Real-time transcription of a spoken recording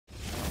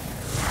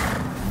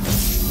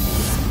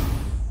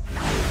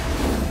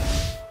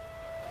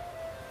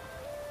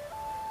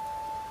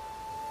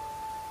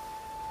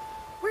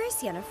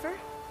Where's Yennefer?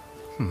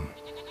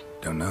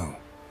 Don't know.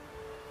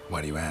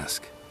 Why do you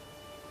ask?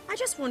 I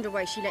just wonder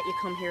why she let you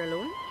come here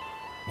alone.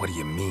 What do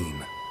you mean,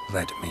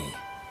 let me?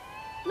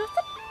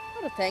 Nothing.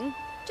 Not a thing.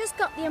 Just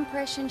got the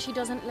impression she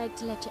doesn't like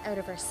to let you out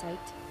of her sight.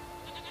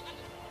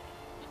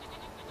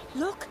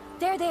 Look,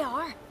 there they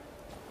are.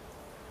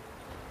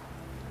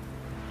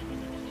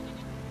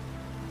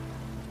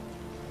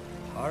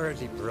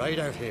 Horridly bright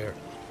out here.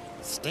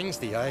 Stings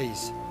the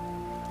eyes.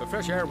 The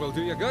fresh air will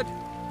do you good.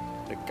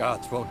 The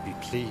gods won't be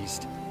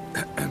pleased.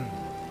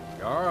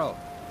 Jarl,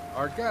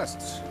 our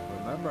guests,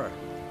 remember.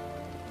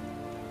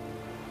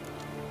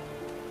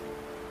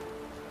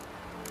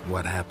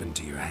 What happened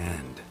to your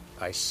hand?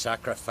 I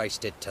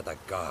sacrificed it to the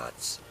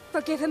gods.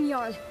 Forgive him,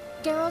 Jarl.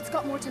 Geralt's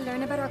got more to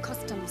learn about our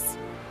customs.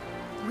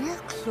 We're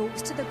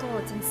close to the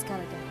gods in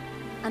Skellige,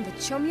 and the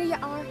chummier you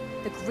are,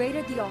 the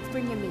greater the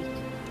offering you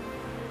make.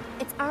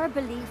 It's our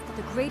belief that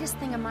the greatest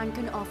thing a man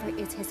can offer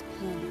is his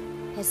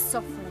pain, his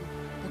suffering,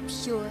 the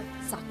pure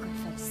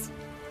sacrifice.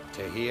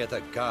 To hear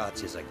the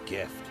gods is a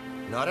gift,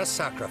 not a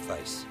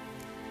sacrifice.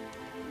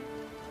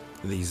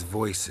 These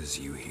voices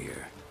you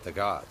hear. The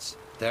gods,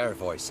 their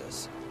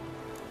voices.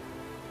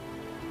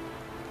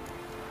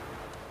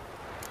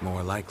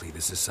 More likely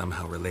this is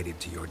somehow related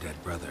to your dead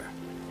brother.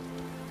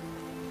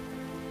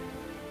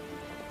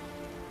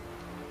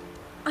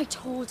 I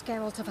told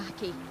Geralt of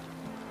Aki.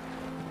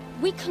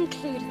 We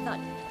concluded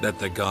that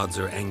the gods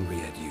are angry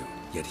at you,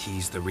 yet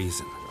he's the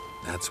reason.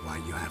 That's why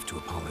you have to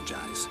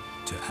apologize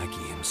to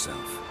Aki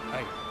himself.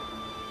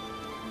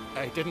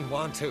 I didn't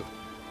want to.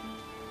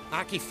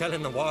 Aki fell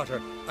in the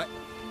water.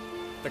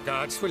 The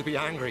gods will be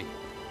angry.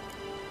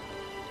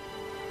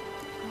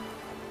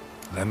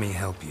 Let me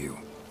help you,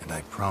 and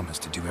I promise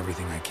to do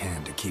everything I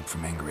can to keep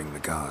from angering the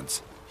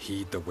gods.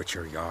 Heed the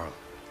Witcher Jarl.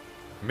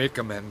 Make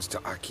amends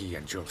to Aki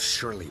and you'll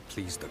surely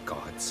please the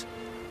gods.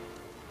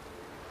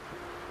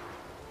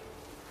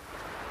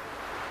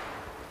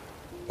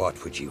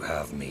 What would you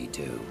have me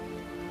do?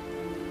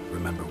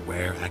 Remember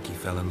where Aki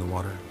fell in the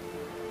water?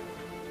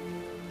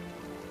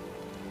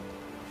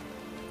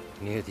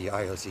 Near the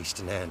Isle's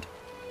eastern end,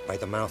 by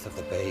the mouth of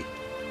the bay.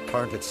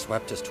 Current had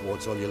swept us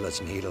towards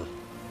Ullula's Needle.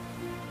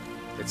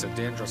 It's a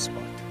dangerous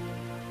spot.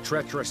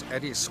 Treacherous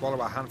eddies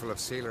swallow a handful of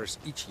sailors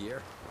each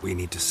year. We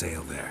need to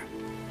sail there.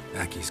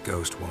 Aki's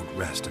ghost won't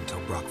rest until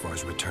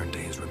Brokvar's returned to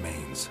his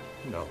remains.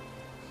 No.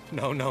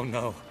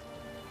 No.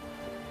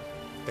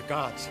 The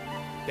gods,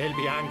 they'll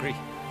be angry.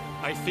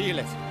 I feel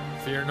it.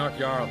 Fear not,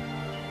 Jarl.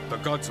 The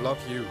gods love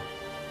you,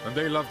 and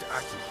they loved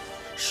Aki.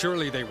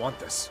 Surely they want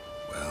this.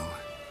 Well,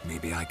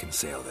 maybe I can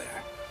sail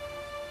there.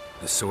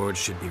 The sword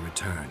should be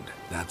returned.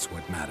 That's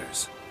what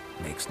matters.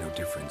 Makes no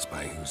difference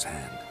by whose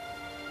hand.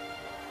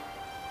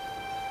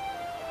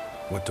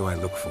 What do I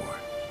look for?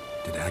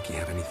 Did Aki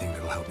have anything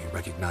that'll help me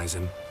recognize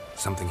him?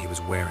 Something he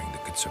was wearing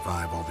that could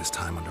survive all this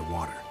time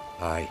underwater?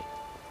 Aye.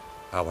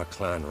 Our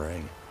clan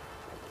ring.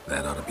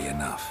 That ought to be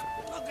enough.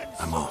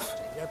 I'm off.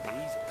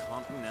 These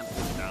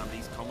continental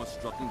dandies come a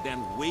strutting,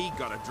 then we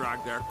gotta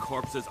drag their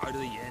corpses out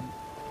of the inn.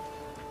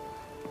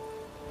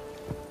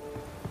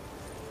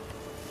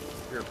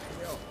 You're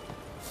pale.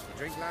 You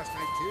drink last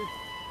night too?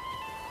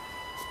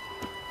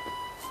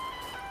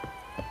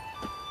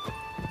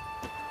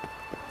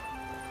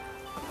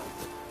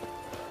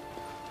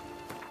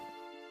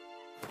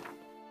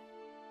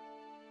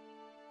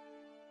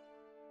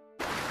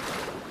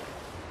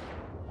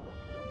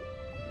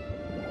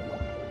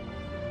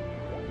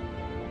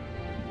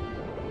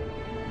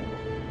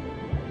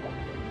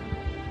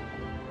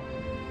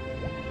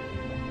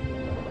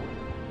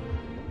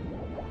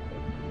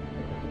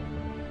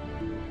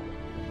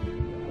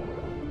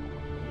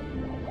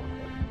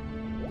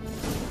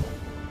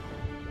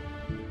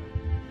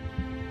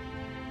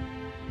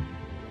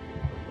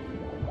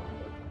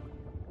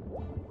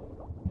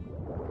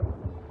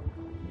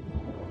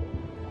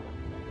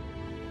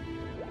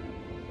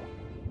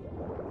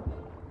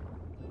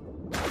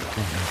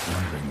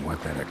 Wondering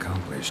what that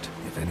accomplished,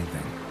 if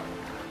anything.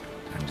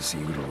 Time to see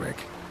Udalric.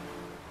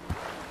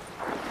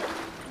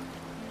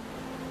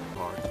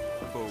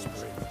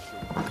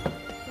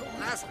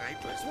 Last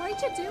night was...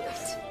 Why'd you do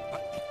it?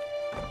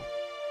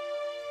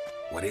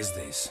 What is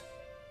this?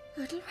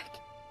 Udalric.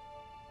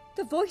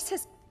 The voice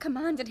has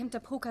commanded him to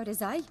poke out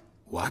his eye.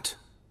 What?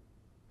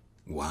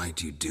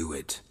 Why'd you do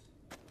it?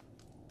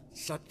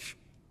 Such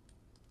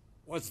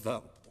was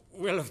the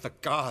will of the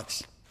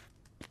gods.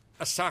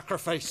 A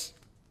sacrifice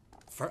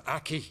for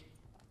Aki.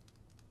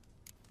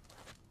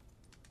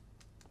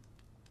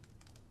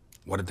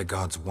 What did the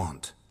gods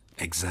want?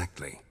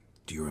 Exactly.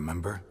 Do you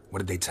remember? What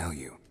did they tell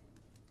you?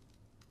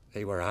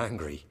 They were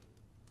angry.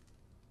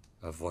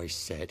 A voice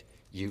said,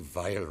 "You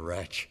vile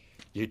wretch.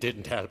 You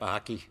didn't help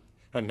Aki,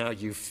 and now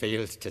you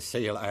failed to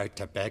sail out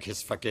to beg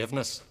his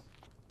forgiveness.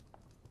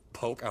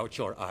 Poke out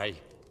your eye.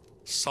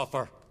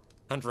 Suffer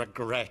and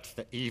regret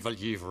the evil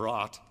you've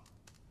wrought."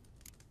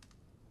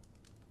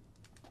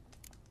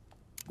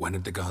 When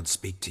did the gods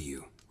speak to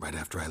you? Right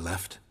after I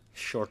left?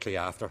 Shortly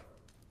after.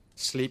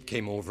 Sleep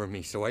came over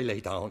me, so I lay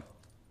down.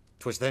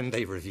 'Twas then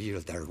they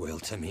revealed their will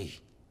to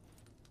me.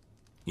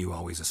 You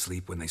always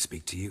asleep when they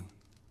speak to you?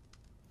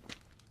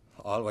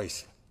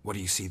 Always. What do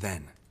you see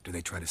then? Do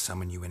they try to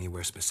summon you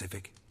anywhere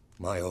specific?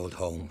 My old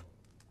home.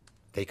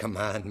 They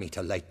command me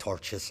to light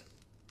torches,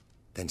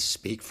 then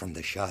speak from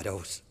the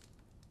shadows.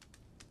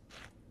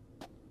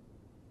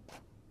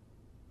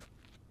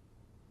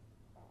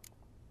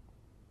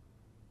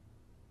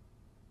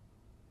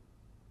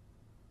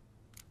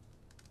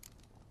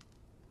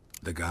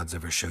 The gods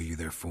ever show you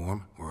their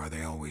form, or are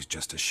they always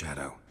just a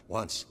shadow?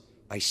 Once,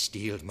 I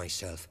steeled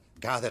myself,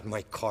 gathered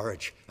my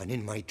courage, and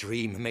in my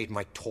dream made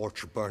my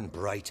torch burn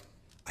bright.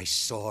 I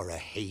saw a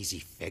hazy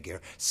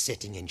figure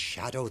sitting in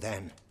shadow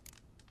then.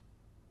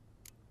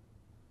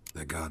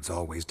 The gods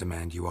always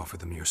demand you offer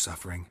them your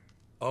suffering?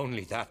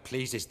 Only that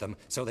pleases them,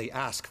 so they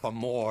ask for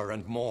more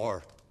and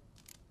more.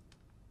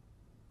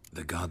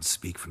 The gods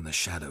speak from the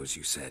shadows,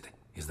 you said.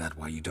 Is that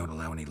why you don't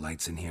allow any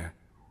lights in here?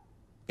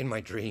 In my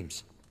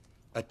dreams.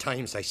 At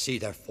times I see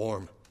their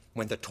form,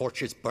 when the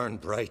torches burn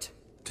bright.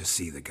 To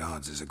see the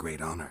gods is a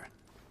great honor.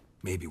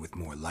 Maybe with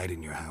more light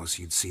in your house,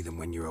 you'd see them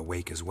when you're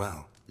awake as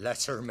well.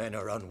 Lesser men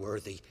are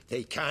unworthy.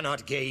 They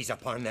cannot gaze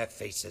upon their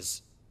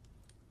faces.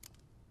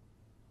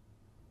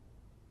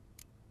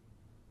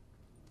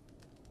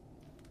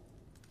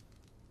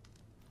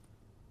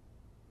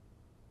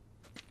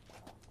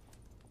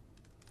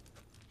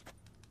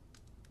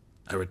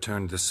 I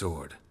returned the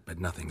sword, but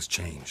nothing's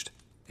changed.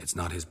 It's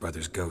not his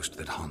brother's ghost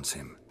that haunts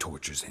him,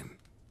 tortures him.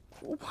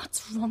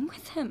 What's wrong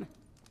with him?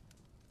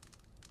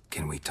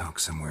 Can we talk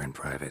somewhere in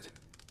private?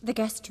 The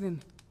guest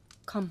room.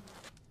 Come.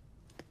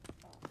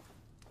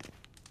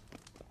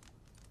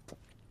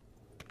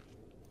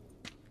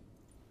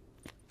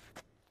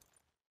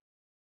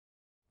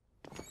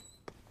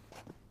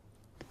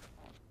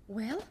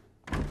 Well,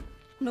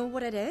 know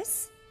what it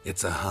is?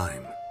 It's a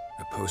Heim,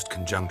 a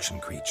post-conjunction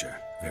creature,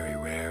 very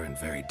rare and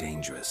very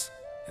dangerous.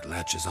 It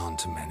latches on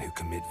to men who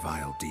commit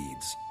vile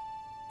deeds.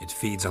 It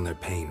feeds on their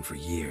pain for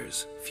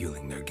years,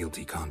 fueling their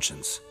guilty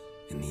conscience.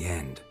 In the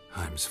end,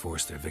 Heims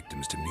force their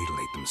victims to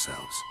mutilate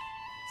themselves.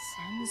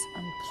 Sounds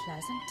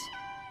unpleasant.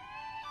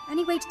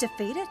 Any way to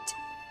defeat it?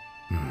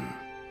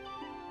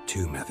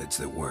 Two methods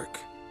that work,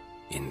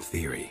 in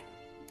theory.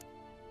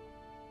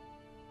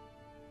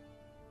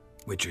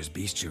 Witcher's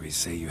bestiaries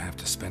say you have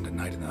to spend a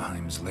night in the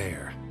Heim's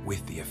lair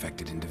with the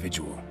affected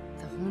individual.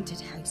 The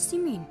haunted house,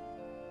 you mean?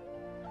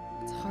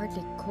 It's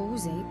hardly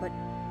cozy, but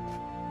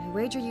I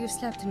wager you've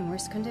slept in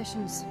worse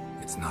conditions.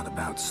 It's not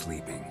about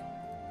sleeping.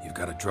 You've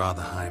got to draw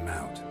the Heim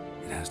out.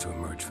 It has to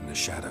emerge from the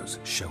shadows,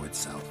 show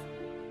itself.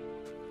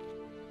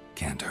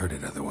 Can't hurt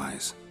it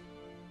otherwise.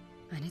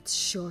 And it's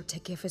sure to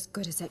give as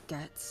good as it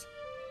gets.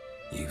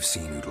 You've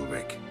seen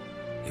Udalric.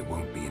 It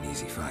won't be an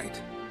easy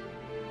fight.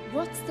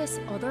 What's this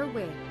other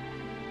way?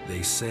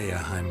 They say a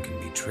Heim can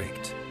be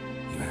tricked.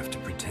 You have to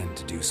pretend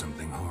to do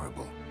something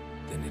horrible.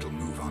 Then it'll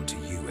move on to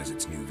you as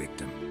its new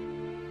victim.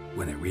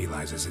 When it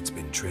realizes it's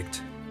been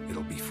tricked,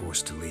 it'll be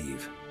forced to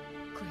leave.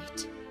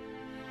 Great.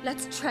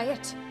 Let's try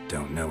it.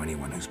 Don't know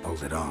anyone who's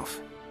pulled it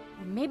off.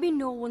 Or maybe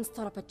no one's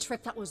thought up a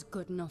trick that was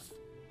good enough.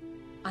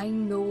 I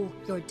know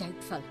you're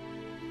doubtful,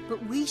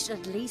 but we should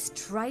at least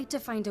try to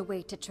find a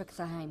way to trick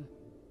the Heim.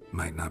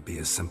 Might not be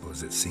as simple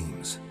as it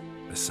seems.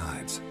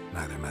 Besides,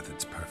 neither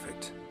method's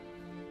perfect.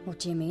 What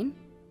do you mean?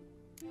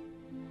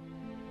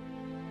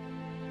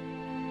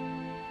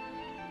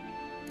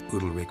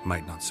 Udalric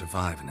might not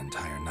survive an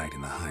entire night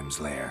in the Heim's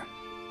lair.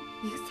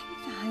 You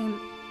think the Heim...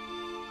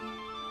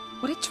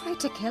 would it try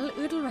to kill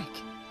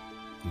Udalric?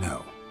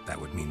 No, that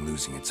would mean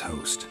losing its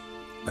host.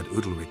 But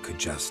Udalric could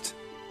just...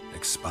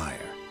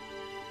 expire.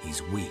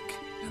 He's weak,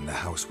 and the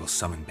house will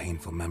summon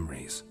painful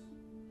memories.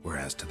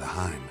 Whereas to the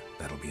Heim,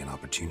 that'll be an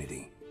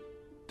opportunity.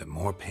 The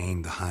more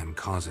pain the Heim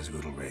causes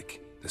Udalric,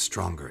 the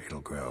stronger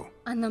it'll grow.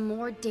 And the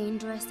more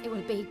dangerous it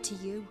will be to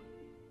you.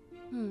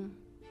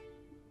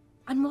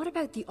 And what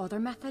about the other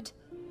method?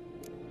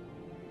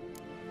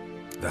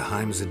 The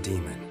Heim's a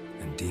demon,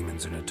 and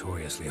demons are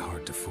notoriously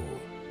hard to fool.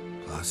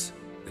 Plus,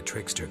 the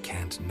trickster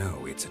can't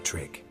know it's a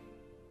trick.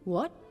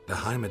 What? The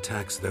Heim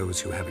attacks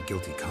those who have a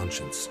guilty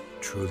conscience,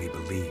 truly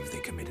believe they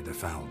committed a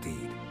foul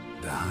deed.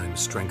 The Heim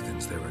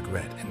strengthens their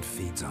regret and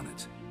feeds on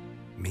it.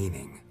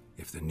 Meaning,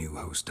 if the new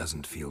host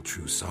doesn't feel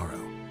true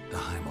sorrow, the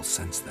Heim will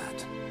sense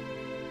that.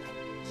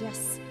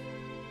 Yes.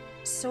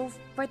 So,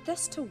 for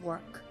this to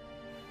work,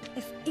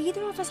 if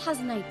either of us has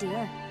an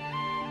idea,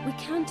 we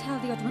can't tell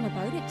the other one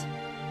about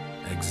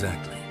it.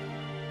 Exactly.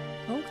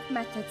 Both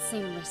methods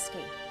seem risky,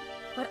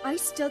 but I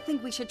still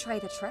think we should try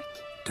the trick.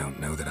 Don't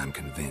know that I'm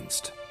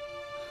convinced.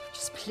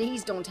 Just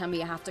please don't tell me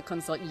you have to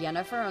consult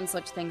Yennefer on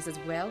such things as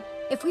well.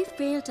 If we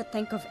fail to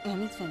think of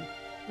anything,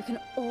 we can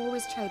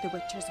always try the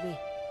Witcher's way.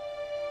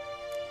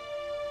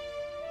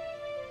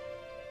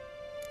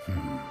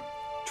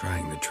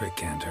 Trying the trick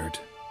can't hurt.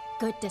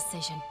 Good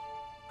decision.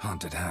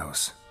 Haunted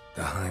house.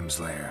 The Heim's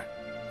lair.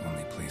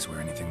 Only place where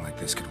anything like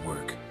this could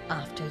work.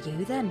 After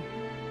you, then.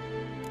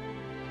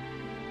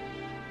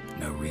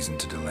 No reason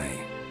to delay.